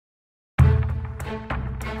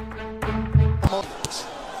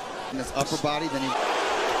in his upper body, then he...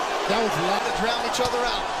 That was a lot to drown each other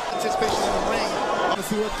out. Anticipation in the ring. To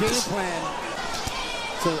see what game plan.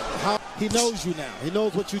 So how he knows you now. He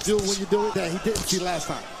knows what you do when you do it that he didn't see last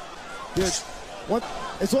time. It's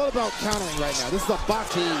all about countering right now. This is a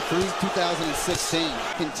boxing through 2016.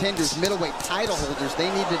 Contenders, middleweight title holders, they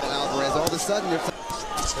needed Alvarez. All of a sudden, they're...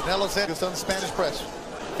 Canelo's head is on Spanish press.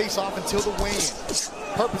 Face off until the weigh-in.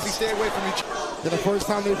 Purposely stay away from each other. Then the first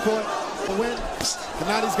time they fought to win,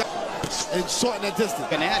 Gennadi's got and shorten that distance.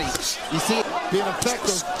 Gennadiy, you see it being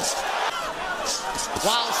effective.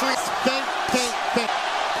 Wow, sweet. Bang.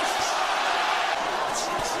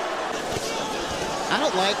 I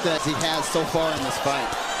don't like that he has so far in this fight.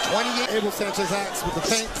 28 Abel Sanchez acts with the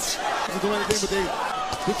feints. Doesn't do anything but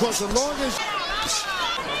because the longest.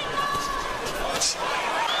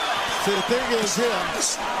 See, the thing is here.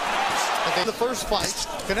 Okay, the first fight,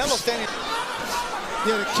 Canelo standing.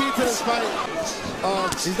 Yeah, the key to this fight,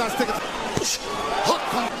 he's not sticking. Hook.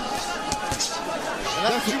 And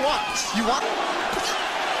that's what you want. You want.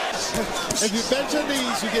 If you bend your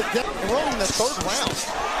knees, you get dead. And we're only in the third round.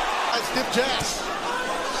 Nice stiff jab.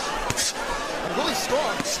 And really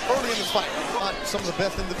strong early in the fight. Not some of the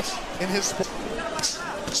best in his sport.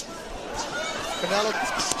 Canelo,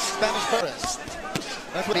 Spanish press.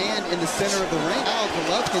 That's what man in the center of the ring. Now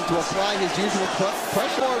Golovkin to apply his usual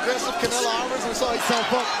pressure. More aggressive Canelo Alvarez, and saw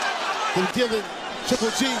himself up. He's giving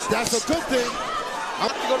Triple G. That's a good thing. I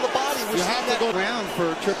have to go to the body. You have to go around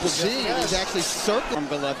for Triple G. Yes. He's actually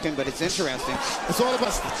circling Golovkin, but it's interesting. It's all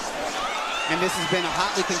about. And this has been a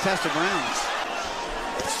hotly contested round.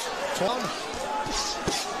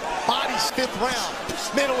 Body's fifth round.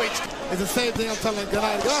 Middleweight. It's the same thing I'm telling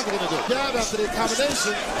Gennadiy going to do. Jab after the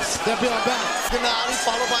combination, they'll be on balance. Gennadiy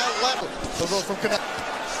followed by a left. The road from Canelo.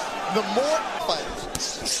 The more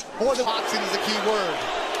fighters, more than boxing is a key word.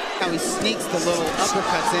 How he sneaks the little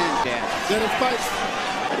uppercuts in. Yeah. Then it fights.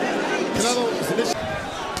 Canelo is initially.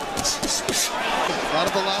 A lot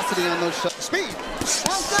of velocity on those shots. Speed. 1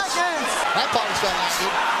 second. That body shot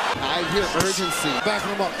landed. I hear urgency.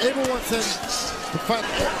 Backing him up. Abel wants him to fight.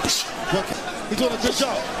 He's doing a good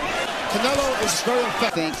job. Canelo is very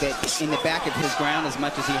effective. I think that in the back of his ground as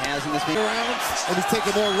much as he has in this week. Rounds, and he's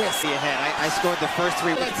taking more risks. Ahead. I scored the first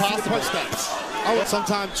 3 like possible.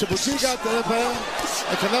 Sometimes Triple G got the upper hand,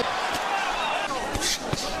 and Canelo.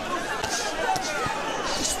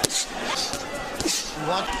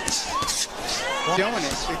 Showing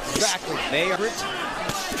it. Exactly. They are.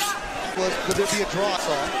 Could there be a draw?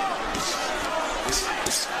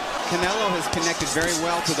 Canelo has connected very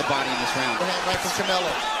well to the body in this round. Right from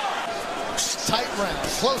Canelo. Tight round,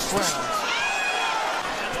 close round.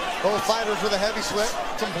 Both fighters with a heavy sweat,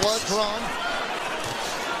 some blood drawn.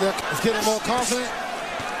 It's getting more confident.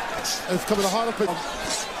 It's coming harder for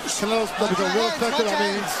Canelo's become real effective. I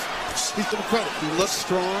mean, he's to the credit. He looks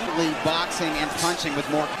strongly boxing and punching with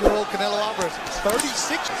more. Canelo Alvarez,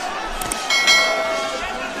 36.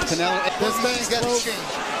 Canelo, this thing's got to change.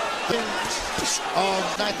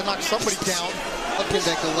 Nice to knock somebody down.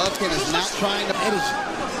 That Golovkin is not trying to energy.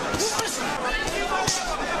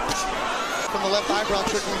 From the left eyebrow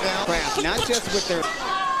trickling down. Not just with their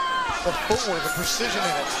footwork, the precision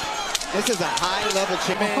in it. This is a high-level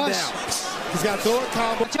chip man down. He's got to throw a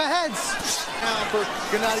combo. Watch your heads. Down for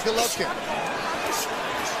Gennadiy Golovkin.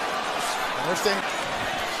 And they're staying.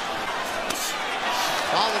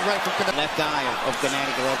 Solid right from Canelo. Left eye of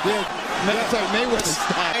Gennadiy Golovkin. Yeah. Sorry, Mayweather's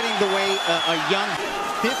fighting the way a young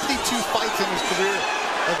 52 fights in his career.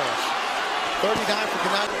 39 for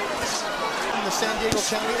Gennadiy. In the San Diego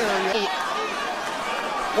County area.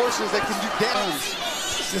 Horses that can do damage.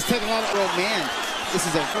 Just taking a lot of. Oh man, this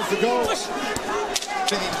is a to go.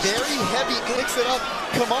 Very heavy, mix it up.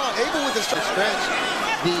 Come on, Abel with the stretch.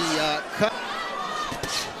 The cut.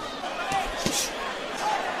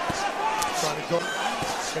 Trying to go.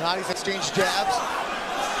 Gennady's exchanged jabs.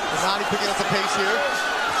 Gennadiy picking up the pace here.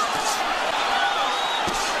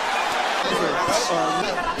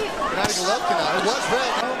 Gennadiy Golovkin now. It was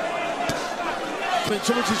red.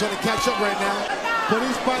 Triple G's trying to catch up right now, but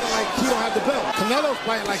he's fighting like he don't have the belt. Canelo's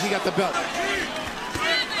fighting like he got the belt.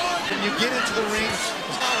 When you get into the ring,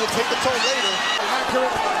 we'll take the toll later.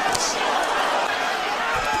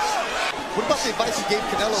 What about the advice you gave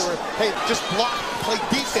Canelo where, hey, just block, play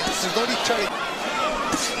defense. There's no need to try to...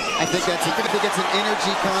 I think it's an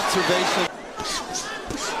energy conservation.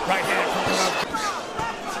 Right hand from Golovkin.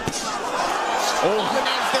 Oh, the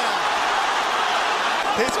man's down.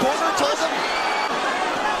 His corner told him.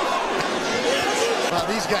 Wow,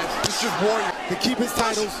 these guys, this is just warrior. To keep his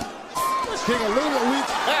titles, getting a little bit weak.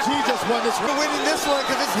 He just won this. We're winning this one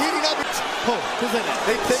because it's heating up. Who's in it?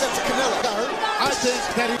 They think that's Canelo. Got hurt. I think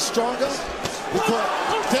that he's stronger because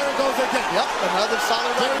there it goes again. Yep, another solid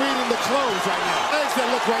They're right. reading the clothes right now. Legs that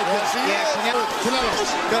look right there. Yes, he is. Canelo.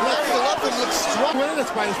 Golovkin looks strong. Winning this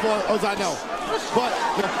fight as far as I know. But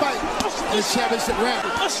the fight is championship round.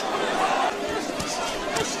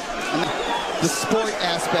 And the sport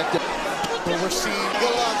aspect of But we're seeing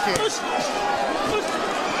Golovkin.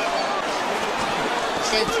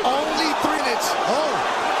 It's only 3 minutes. Oh,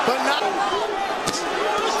 But not.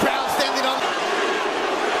 Crowd standing on.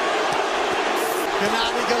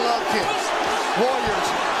 Gennadiy Golovkin. Warriors.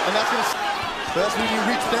 And that's when you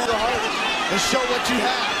reach down the heart and show what you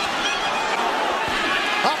have.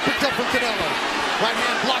 Up picked up from Canelo. Right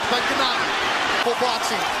hand blocked by Gennadiy. For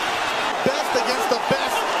boxing. Best against the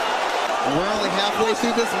best. we're only halfway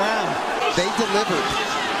through this round. They delivered.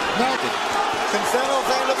 Canelo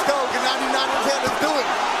saying, let's go. Gennadiy not in his head. Let's do it.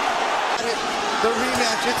 The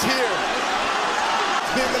rematch, it's here.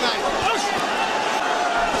 It's been the night.